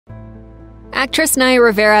Actress Naya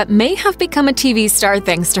Rivera may have become a TV star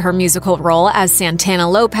thanks to her musical role as Santana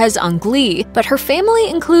Lopez on Glee, but her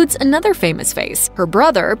family includes another famous face, her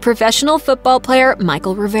brother, professional football player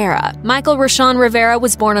Mychal Rivera. Mychal Rashawn Rivera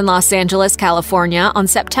was born in Los Angeles, California on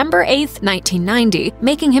September 8, 1990,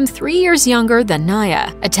 making him 3 years younger than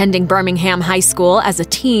Naya. Attending Birmingham High School as a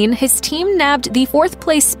teen, his team nabbed the 4th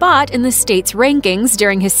place spot in the state's rankings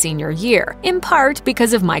during his senior year, in part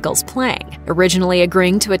because of Mychal's playing. Originally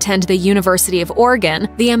agreeing to attend the University of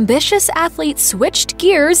Oregon, the ambitious athlete switched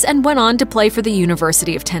gears and went on to play for the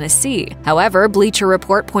University of Tennessee. However, Bleacher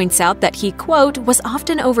Report points out that he, quote, was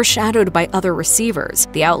often overshadowed by other receivers.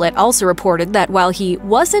 The outlet also reported that while he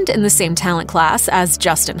wasn't in the same talent class as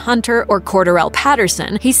Justin Hunter or Cordarrelle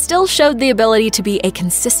Patterson, he still showed the ability to be a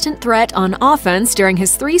consistent threat on offense during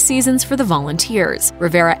his 3 seasons for the Volunteers.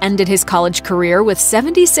 Rivera ended his college career with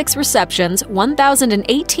 76 receptions,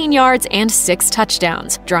 1,018 yards, and 6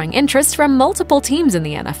 touchdowns, drawing interest from multiple teams in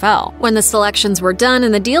the NFL. When the selections were done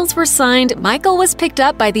and the deals were signed, Mychal was picked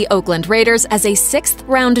up by the Oakland Raiders as a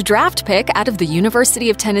 6th-round draft pick out of the University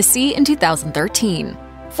of Tennessee in 2013.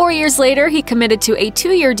 4 years later, he committed to a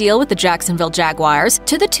 2-year deal with the Jacksonville Jaguars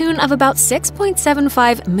to the tune of about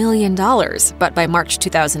 $6.75 million, but by March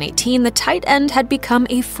 2018, the tight end had become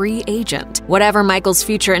a free agent. Whatever Mychal's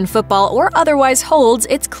future in football or otherwise holds,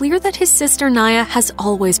 it's clear that his sister Naya has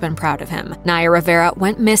always been proud of him. Naya Rivera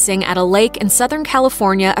went missing at a lake in Southern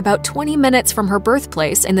California about 20 minutes from her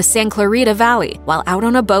birthplace in the San Clarita Valley, while out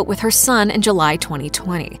on a boat with her son in July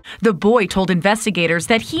 2020. The boy told investigators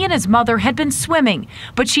that he and his mother had been swimming,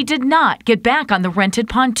 but she did not get back on the rented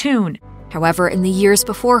pontoon. However, in the years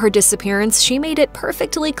before her disappearance, she made it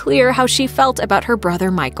perfectly clear how she felt about her brother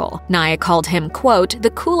Mychal. Naya called him, quote,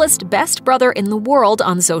 the coolest, best brother in the world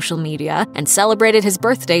on social media, and celebrated his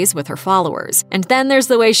birthdays with her followers. And then there's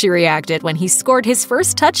the way she reacted when he scored his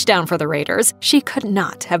first touchdown for the Raiders. She could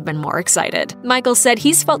not have been more excited. Mychal said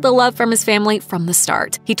he's felt the love from his family from the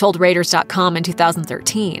start. He told Raiders.com in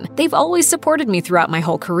 2013, they've always supported me throughout my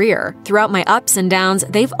whole career. Throughout my ups and downs,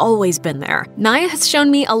 they've always been there. Naya has shown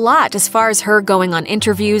me a lot as far as her going on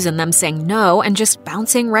interviews and them saying no and just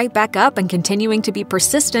bouncing right back up and continuing to be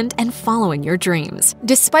persistent and following your dreams.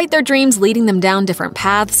 Despite their dreams leading them down different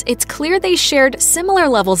paths, it's clear they shared similar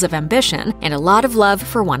levels of ambition and a lot of love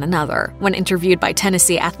for one another. When interviewed by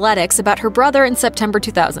Tennessee Athletics about her brother in September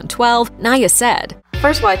 2012, Naya said,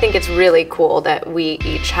 first of all, I think it's really cool that we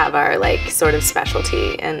each have our sort of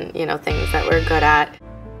specialty and, things that we're good at.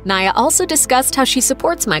 Naya also discussed how she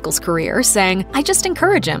supports Mychal's career, saying, I just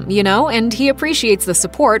encourage him, and he appreciates the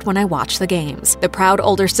support when I watch the games. The proud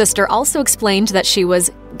older sister also explained that she was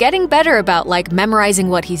getting better about memorizing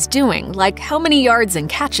what he's doing, like how many yards and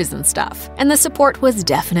catches and stuff. And the support was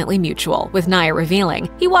definitely mutual, with Naya revealing,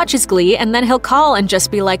 he watches Glee and then he'll call and just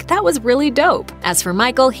be like, that was really dope. As for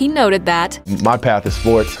Mychal, he noted that, my path is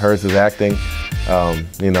sports, hers is acting.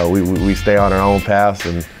 We stay on our own paths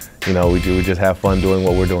and we just have fun doing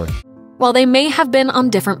what we're doing. While they may have been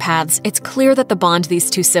on different paths, it's clear that the bond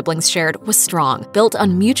these two siblings shared was strong, built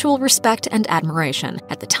on mutual respect and admiration.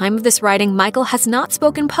 At the time of this writing, Mychal has not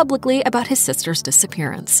spoken publicly about his sister's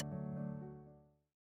disappearance.